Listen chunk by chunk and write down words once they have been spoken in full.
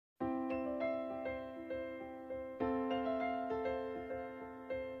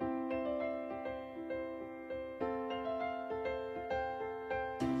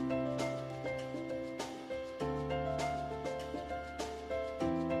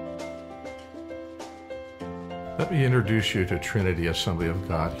Let me introduce you to Trinity Assembly of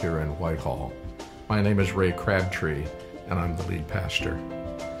God here in Whitehall. My name is Ray Crabtree, and I'm the lead pastor.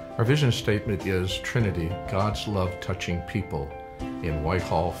 Our vision statement is Trinity, God's love touching people in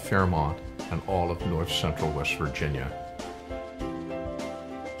Whitehall, Fairmont, and all of North Central West Virginia.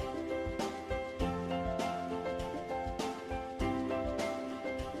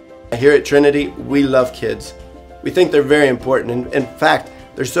 Here at Trinity, we love kids. We think they're very important. In fact,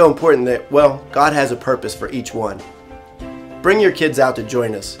 they're so important that, well, God has a purpose for each one. Bring your kids out to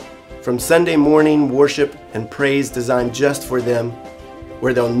join us. From Sunday morning worship and praise designed just for them,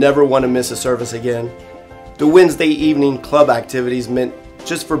 where they'll never want to miss a service again, to Wednesday evening club activities meant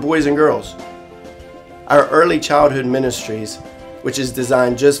just for boys and girls. Our early childhood ministries, which is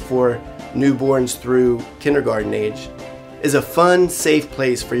designed just for newborns through kindergarten age, is a fun, safe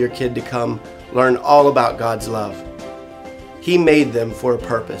place for your kid to come learn all about God's love. He made them for a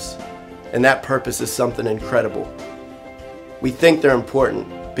purpose, and that purpose is something incredible. We think they're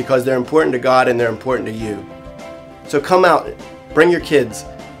important because they're important to God and they're important to you. So come out, bring your kids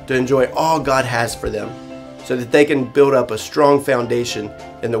to enjoy all God has for them so that they can build up a strong foundation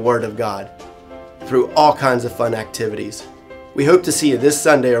in the Word of God through all kinds of fun activities. We hope to see you this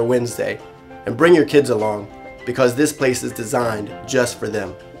Sunday or Wednesday, and bring your kids along because this place is designed just for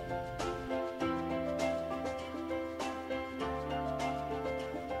them.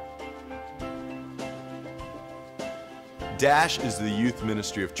 DASH is the youth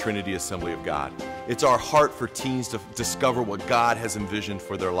ministry of Trinity Assembly of God. It's our heart for teens to discover what God has envisioned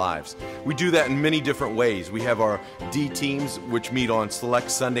for their lives. We do that in many different ways. We have our D teams, which meet on select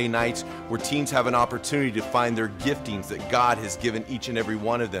Sunday nights, where teens have an opportunity to find their giftings that God has given each and every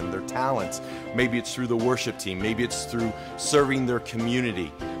one of them, their talents. Maybe it's through the worship team, maybe it's through serving their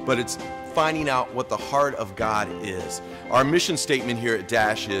community, but it's finding out what the heart of God is. Our mission statement here at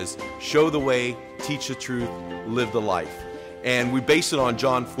DASH is show the way, teach the truth, live the life. And we base it on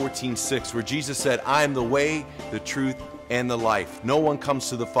John 14:6, where Jesus said, I am the way, the truth, and the life. No one comes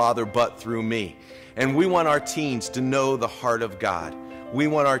to the Father but through me. And we want our teens to know the heart of God. We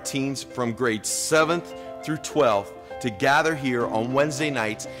want our teens from grades 7th through 12th to gather here on Wednesday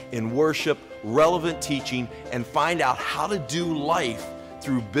nights in worship, relevant teaching, and find out how to do life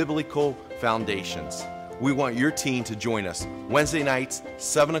through biblical foundations. We want your teen to join us Wednesday nights,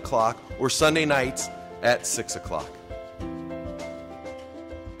 7 o'clock, or Sunday nights at 6 o'clock.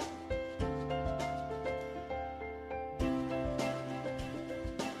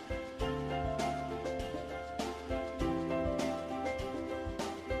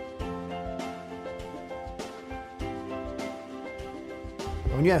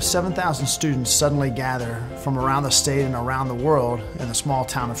 When you have 7,000 students suddenly gather from around the state and around the world in the small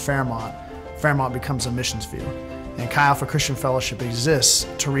town of Fairmont, Fairmont becomes a missions field. And Chi Alpha Christian Fellowship exists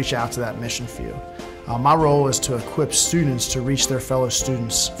to reach out to that mission field. My role is to equip students to reach their fellow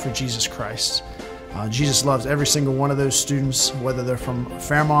students for Jesus Christ. Jesus loves every single one of those students, whether they're from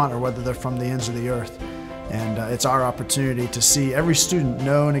Fairmont or whether they're from the ends of the earth. And it's our opportunity to see every student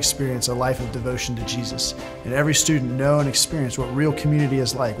know and experience a life of devotion to Jesus. And every student know and experience what real community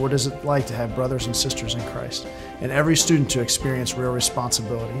is like. What is it like to have brothers and sisters in Christ? And every student to experience real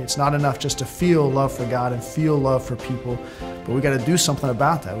responsibility. It's not enough just to feel love for God and feel love for people, but we got to do something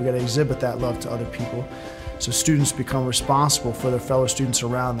about that. We got to exhibit that love to other people. So students become responsible for their fellow students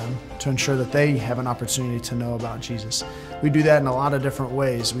around them to ensure that they have an opportunity to know about Jesus. We do that in a lot of different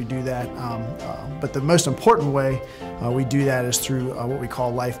ways. We do that, but the most important way we do that is through what we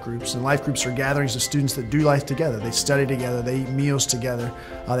call life groups. And life groups are gatherings of students that do life together. They study together, they eat meals together,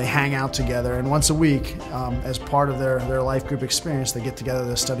 they hang out together, and once a week, as part of their life group experience, they get together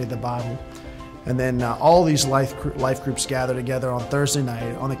to study the Bible. And then all these life groups gather together on Thursday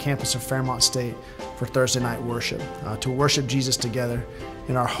night on the campus of Fairmont State for Thursday night worship, to worship Jesus together.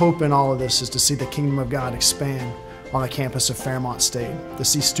 And our hope in all of this is to see the kingdom of God expand on the campus of Fairmont State, to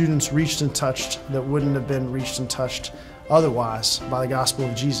see students reached and touched that wouldn't have been reached and touched otherwise by the gospel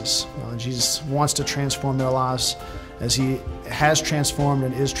of Jesus. Jesus wants to transform their lives as He has transformed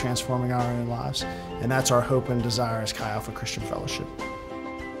and is transforming our own lives. And that's our hope and desire as Chi Alpha Christian Fellowship.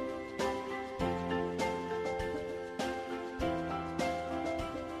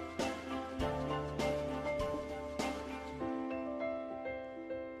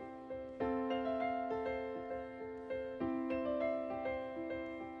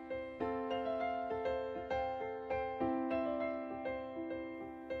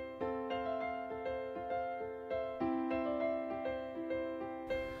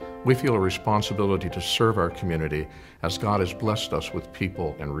 We feel a responsibility to serve our community as God has blessed us with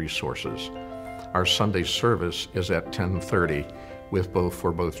people and resources. Our Sunday service is at 10:30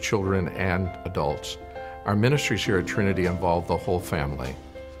 for both children and adults. Our ministries here at Trinity involve the whole family.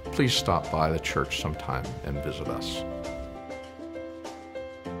 Please stop by the church sometime and visit us.